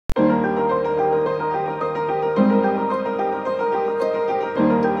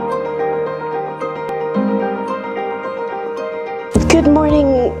Good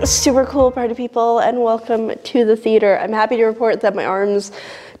morning, super cool party people, and welcome to the theater. I'm happy to report that my arms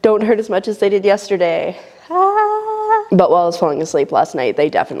don't hurt as much as they did yesterday. But while I was falling asleep last night, they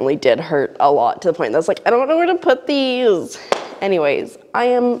definitely did hurt a lot, to the point that I was like, I don't know where to put these. Anyways, I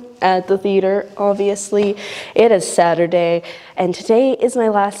am at the theater, obviously. It is Saturday, and today is my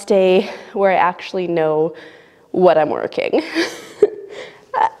last day where I actually know what I'm working.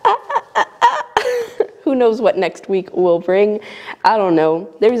 Who knows what next week will bring? I don't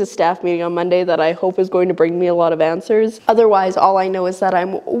know. There's a staff meeting on Monday that I hope is going to bring me a lot of answers. Otherwise, all I know is that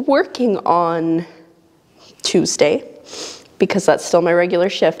I'm working on Tuesday, because that's still my regular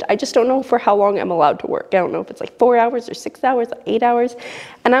shift. I just don't know for how long I'm allowed to work. I don't know if it's like 4 hours or 6 hours, 8 hours,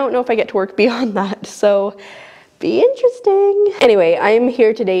 and I don't know if I get to work beyond that, so be interesting. Anyway, I am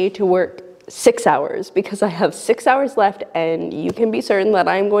here today to work 6 hours because I have 6 hours left, and you can be certain that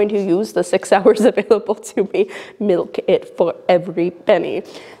I'm going to use the 6 hours available to me, milk it for every penny.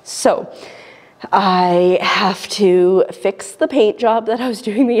 So I have to fix the paint job that I was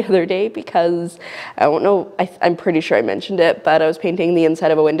doing the other day because I don't know, I'm pretty sure I mentioned it, but I was painting the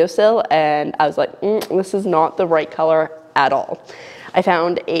inside of a windowsill and I was like, this is not the right color at all. I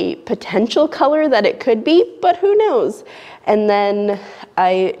found a potential color that it could be, but who knows? And then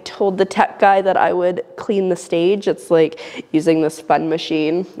I told the tech guy that I would clean the stage. It's like using this fun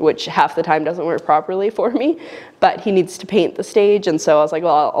machine, which half the time doesn't work properly for me, but he needs to paint the stage. And so I was like,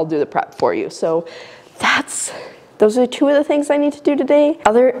 well, I'll do the prep for you. So those are two of the things I need to do today.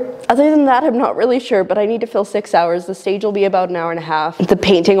 Other than that, I'm not really sure, but I need to fill 6 hours. The stage will be about an hour and a half. The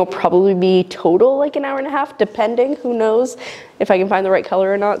painting will probably be total like an hour and a half, depending, who knows if I can find the right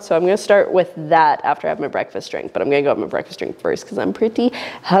color or not. So I'm gonna start with that after I have my breakfast drink, but I'm gonna go have my breakfast drink first because I'm pretty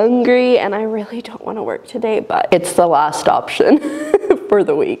hungry and I really don't wanna work today, but it's the last option for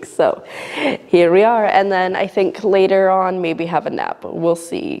the week. So here we are. And then I think later on, maybe have a nap. We'll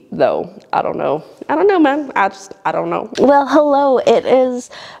see though. I don't know, man. I don't know. Well, hello, it is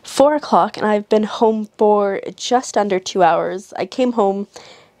 4 o'clock and I've been home for just under 2 hours. I came home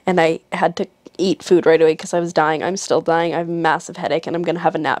and I had to eat food right away because I was dying. I'm still dying. I have a massive headache and I'm gonna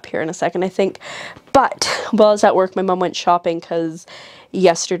have a nap here in a second, I think. But while I was at work, my mom went shopping because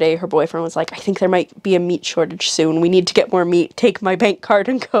yesterday her boyfriend was like, I think there might be a meat shortage soon. We need to get more meat. Take my bank card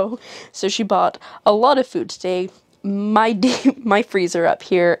and go. So she bought a lot of food today. My freezer up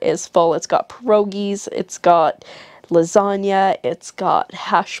here is full. It's got pierogies, it's got lasagna, it's got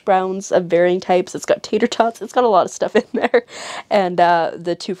hash browns of varying types, it's got tater tots, it's got a lot of stuff in there. And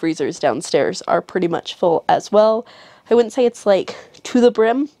the two freezers downstairs are pretty much full as well. I wouldn't say it's like to the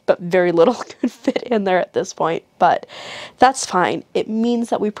brim, but very little could fit in there at this point, but that's fine. It means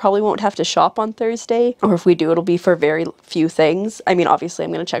that we probably won't have to shop on Thursday, or if we do, it'll be for very few things. I mean, obviously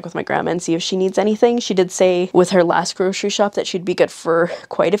I'm going to check with my grandma and see if she needs anything. She did say with her last grocery shop that she'd be good for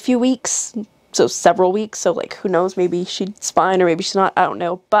quite a few weeks. So several weeks, so like who knows, maybe she's fine or maybe she's not, I don't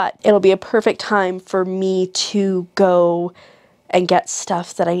know, but it'll be a perfect time for me to go and get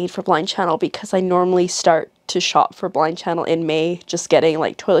stuff that I need for Blind Channel because I normally start to shop for Blind Channel in May, just getting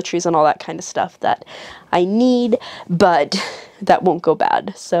like toiletries and all that kind of stuff that I need, but that won't go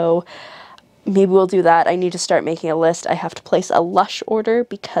bad. So maybe we'll do that. I need to start making a list. I have to place a Lush order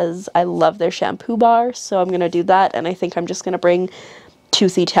because I love their shampoo bar, so I'm gonna do that, and I think I'm just gonna bring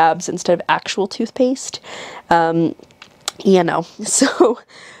toothy tabs instead of actual toothpaste. You know, so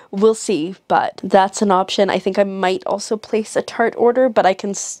we'll see, but that's an option. I think I might also place a Tarte order, but I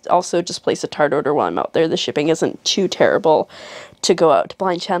can also just place a Tarte order while I'm out there. The shipping isn't too terrible to go out to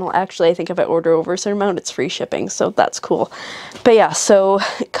Blind Channel. Actually, I think if I order over a certain amount, it's free shipping, so that's cool. But yeah, so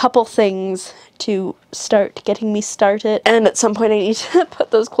a couple things to start getting me started, and at some point I need to put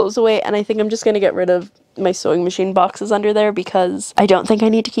those clothes away, and I think I'm just going to get rid of my sewing machine boxes under there because I don't think I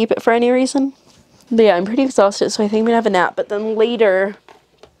need to keep it for any reason. But yeah, I'm pretty exhausted, so I think I'm gonna have a nap, but then later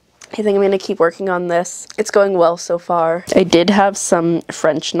I think I'm gonna keep working on this. It's going well so far. I did have some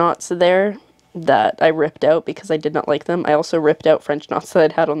French knots there that I ripped out because I did not like them. I also ripped out French knots that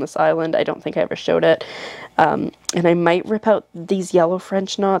I'd had on this island. I don't think I ever showed it. And I might rip out these yellow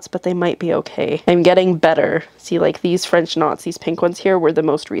French knots, but they might be okay. I'm getting better. See, like these French knots, these pink ones here were the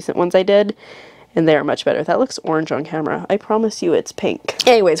most recent ones I did, and they are much better. That looks orange on camera. I promise you it's pink.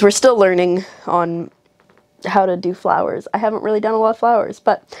 Anyways, we're still learning on how to do flowers. I haven't really done a lot of flowers,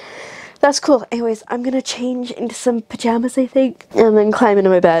 but that's cool. Anyways, I'm gonna change into some pajamas, I think, and then climb into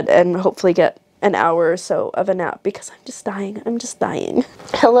my bed and hopefully get an hour or so of a nap because I'm just dying. I'm just dying.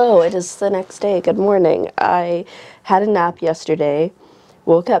 Hello, it is the next day. Good morning. I had a nap yesterday,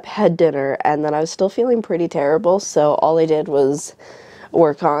 woke up, had dinner, and then I was still feeling pretty terrible, so all I did was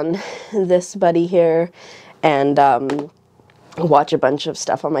work on this buddy here and watch a bunch of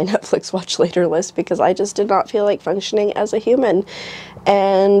stuff on my Netflix watch later list because I just did not feel like functioning as a human.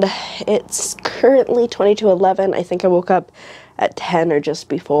 And it's currently 22:11. I think I woke up at 10 or just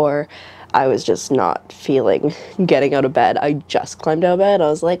before. I was just not feeling getting out of bed. I just climbed out of bed. I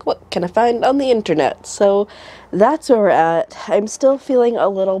was like, what can I find on the internet? So that's where we're at. I'm still feeling a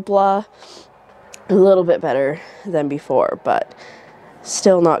little blah, a little bit better than before, but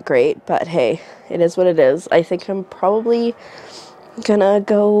still not great. But hey, it is what it is. I think I'm probably gonna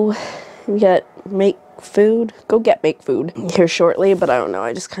go make food here shortly, but I don't know.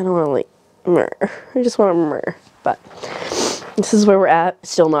 I just kind of want to like, I just want to but this is where we're at.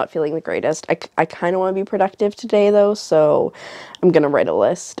 Still not feeling the greatest. I kind of want to be productive today though, so I'm gonna write a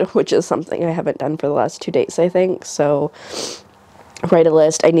list, which is something I haven't done for the last 2 days, I think. So write a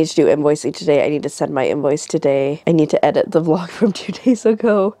list. I need to do invoicing today. I need to send my invoice today. I need to edit the vlog from 2 days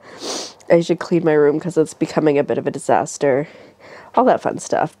ago. I should clean my room because it's becoming a bit of a disaster. All that fun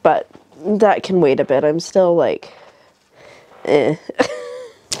stuff, but that can wait a bit. I'm still like, eh.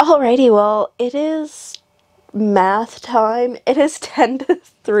 Alrighty, well, it is math time. It is 10 to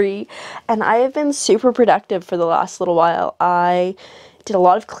 3, and I have been super productive for the last little while. I did a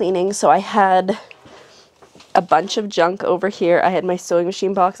lot of cleaning, so I had a bunch of junk over here. I had my sewing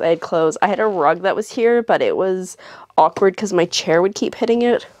machine box, I had clothes, I had a rug that was here, but it was awkward because my chair would keep hitting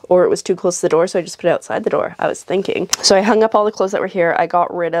it, or it was too close to the door, so I just put it outside the door, I was thinking. So I hung up all the clothes that were here. I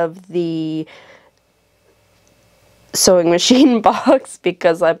got rid of the sewing machine box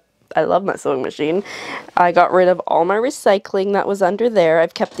because I love my sewing machine. I got rid of all my recycling that was under there.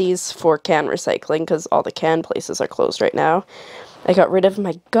 I've kept these for can recycling because all the can places are closed right now. I got rid of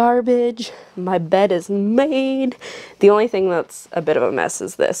my garbage. My bed is made. The only thing that's a bit of a mess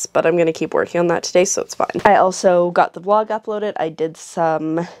is this, but I'm going to keep working on that today, so it's fine. I also got the vlog uploaded. I did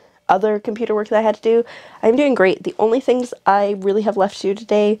some other computer work that I had to do. I'm doing great. The only things I really have left to do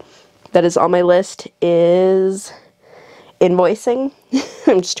today that is on my list is invoicing.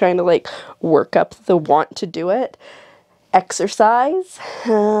 I'm just trying to like work up the want to do it. Exercise.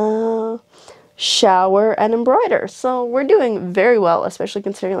 Shower and embroider. So we're doing very well, especially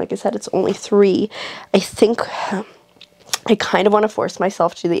considering, like I said, it's only 3. I think I kind of want to force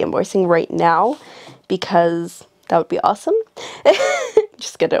myself to do the invoicing right now because that would be awesome.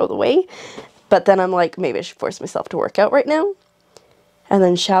 Just get it out of the way. But then I'm like, maybe I should force myself to work out right now and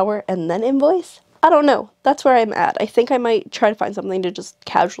then shower and then invoice. I don't know. That's where I'm at. I think I might try to find something to just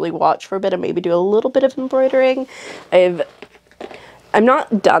casually watch for a bit and maybe do a little bit of embroidering. I'm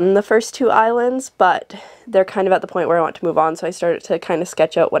not done the first 2 islands, but they're kind of at the point where I want to move on, so I started to kind of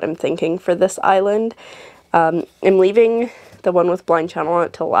sketch out what I'm thinking for this island. I'm leaving the one with blind channel on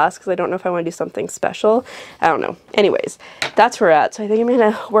it till last because I don't know if I want to do something special. I don't know. Anyways, that's where we're at, so I think I'm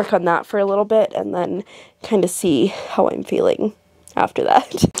going to work on that for a little bit and then kind of see how I'm feeling after that.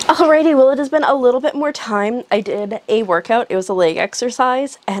 Alrighty, well, it has been a little bit more time. I did a workout. It was a leg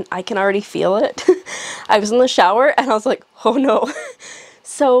exercise and I can already feel it. I was in the shower and I was like, oh no.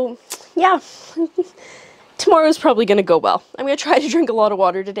 So yeah, tomorrow's probably gonna go well. I'm gonna try to drink a lot of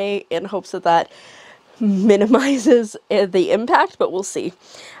water today in hopes that that minimizes the impact, but we'll see.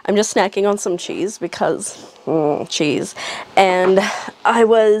 I'm just snacking on some cheese because cheese, and I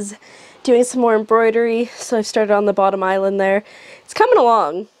was doing some more embroidery, so I've started on the bottom island there. It's coming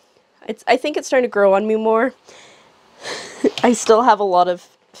along. I think it's starting to grow on me more. I still have a lot of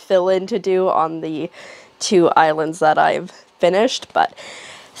fill-in to do on the 2 islands that I've finished, but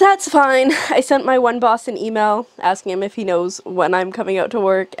that's fine. I sent my one boss an email asking him if he knows when I'm coming out to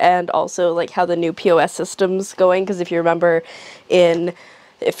work and also like how the new POS system's going, because if you remember, it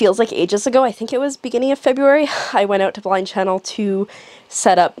feels like ages ago, I think it was beginning of February, I went out to Blind Channel to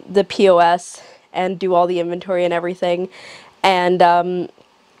set up the POS and do all the inventory and everything, and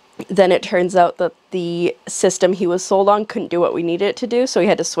then it turns out that the system he was sold on couldn't do what we needed it to do, so he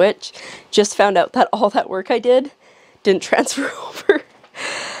had to switch. Just found out that all that work I did didn't transfer over.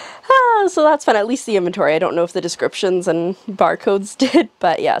 So that's fun. At least the inventory. I don't know if the descriptions and barcodes did,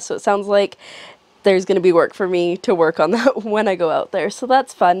 but yeah, so it sounds like there's going to be work for me to work on that when I go out there, so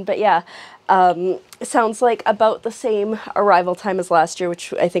that's fun. But yeah, it sounds like about the same arrival time as last year,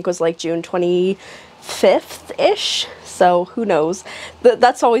 which I think was like June 25th-ish, so who knows.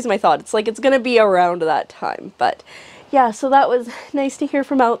 That's always my thought. It's like it's going to be around that time, but yeah, so that was nice to hear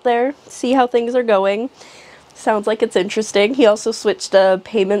from out there, see how things are going. Sounds like it's interesting. He also switched a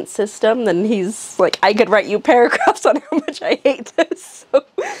payment system, and he's like, I could write you paragraphs on how much I hate this. So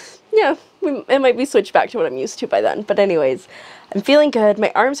yeah, it might be switched back to what I'm used to by then. But anyways, I'm feeling good.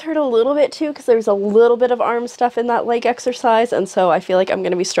 My arms hurt a little bit too because there's a little bit of arm stuff in that leg exercise, and so I feel like I'm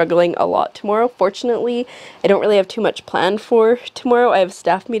going to be struggling a lot tomorrow. Fortunately, I don't really have too much planned for tomorrow. I have a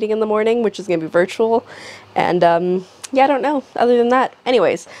staff meeting in the morning, which is going to be virtual, and yeah, I don't know. Other than that,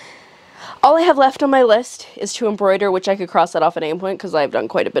 anyways, all I have left on my list is to embroider, which I could cross that off at any point because I've done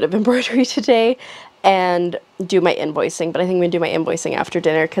quite a bit of embroidery today, and do my invoicing. But I think I'm going to do my invoicing after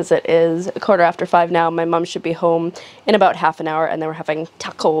dinner because it is 5:15 now. My mom should be home in about half an hour, and then we're having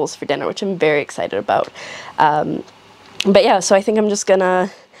tacos for dinner, which I'm very excited about. But yeah, so I think I'm just going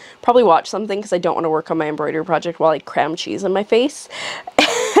to probably watch something because I don't want to work on my embroidery project while I cram cheese in my face.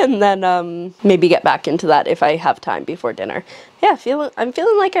 And then maybe get back into that if I have time before dinner. Yeah, I'm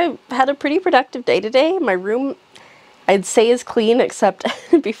feeling like I've had a pretty productive day today. My room, I'd say, is clean, except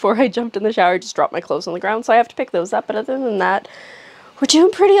before I jumped in the shower, I just dropped my clothes on the ground, so I have to pick those up. But other than that, we're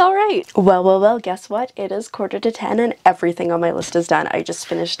doing pretty all right. Well, guess what? It is 9:45 and everything on my list is done. I just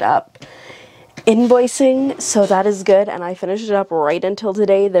finished up invoicing, so that is good, and I finished it up right until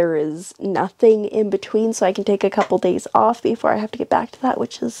today. There is nothing in between, so I can take a couple days off before I have to get back to that,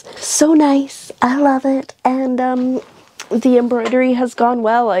 which is so nice. I love it. And the embroidery has gone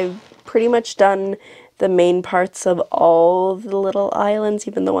well. I've pretty much done the main parts of all the little islands,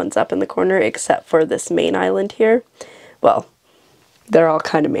 even the ones up in the corner, except for this main island here. Well, they're all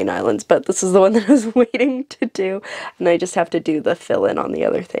kind of main islands, but this is the one that I was waiting to do, and I just have to do the fill-in on the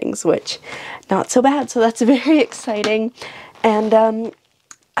other things, which, not so bad, so that's very exciting. And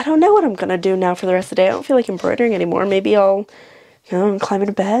I don't know what I'm gonna do now for the rest of the day. I don't feel like embroidering anymore. Maybe I'll, you know, climb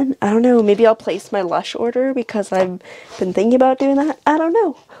into bed. I don't know, maybe I'll place my Lush order because I've been thinking about doing that. I don't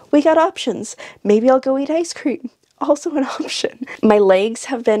know. We got options. Maybe I'll go eat ice cream. Also an option. My legs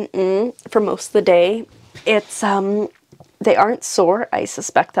have been for most of the day. It's they aren't sore. I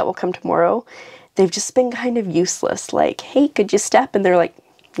suspect that will come tomorrow. They've just been kind of useless. Like, hey, could you step? And they're like,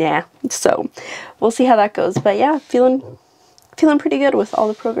 yeah. So we'll see how that goes. But yeah, feeling pretty good with all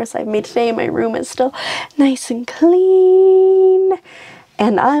the progress I've made today. My room is still nice and clean.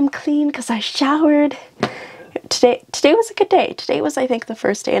 And I'm clean because I showered. Today was a good day. Today was, I think, the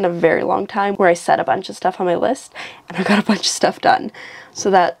first day in a very long time where I set a bunch of stuff on my list and I got a bunch of stuff done.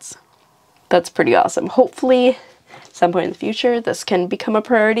 So that's pretty awesome. Hopefully, at some point in the future, this can become a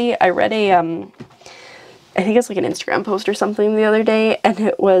priority. I read a, I think it's like an Instagram post or something the other day, and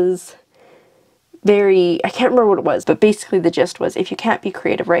it was I can't remember what it was, but basically the gist was, if you can't be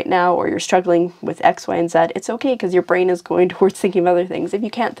creative right now, or you're struggling with X, Y, and Z, it's okay because your brain is going towards thinking of other things. If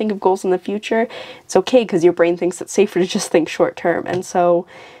you can't think of goals in the future, it's okay because your brain thinks it's safer to just think short term. And so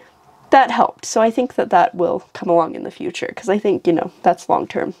that helped. So I think that will come along in the future because I think, you know, that's long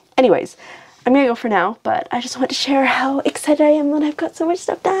term. Anyways, I'm gonna go for now, but I just want to share how excited I am that I've got so much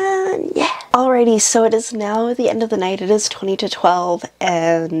stuff done. Yeah. Alrighty, so it is now the end of the night. It is 20 to 12,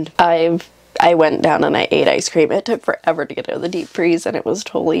 and I went down and I ate ice cream. It took forever to get out of the deep freeze, and it was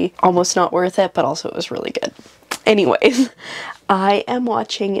totally almost not worth it, but also it was really good. Anyways, I am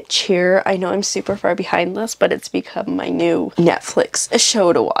watching Cheer. I know I'm super far behind this, but it's become my new Netflix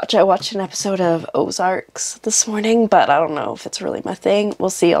show to watch. I watched an episode of Ozarks this morning, but I don't know if it's really my thing. We'll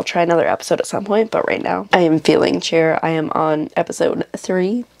see. I'll try another episode at some point, but right now I am feeling Cheer. I am on episode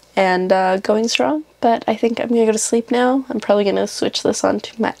 3 and going strong, but I think I'm gonna go to sleep now. I'm probably gonna switch this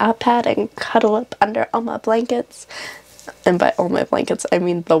onto my iPad and cuddle up under all my blankets. And by all my blankets, I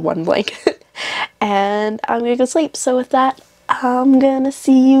mean the one blanket. And I'm gonna go sleep. So with that, I'm gonna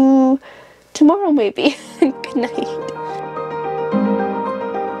see you tomorrow maybe. Good night.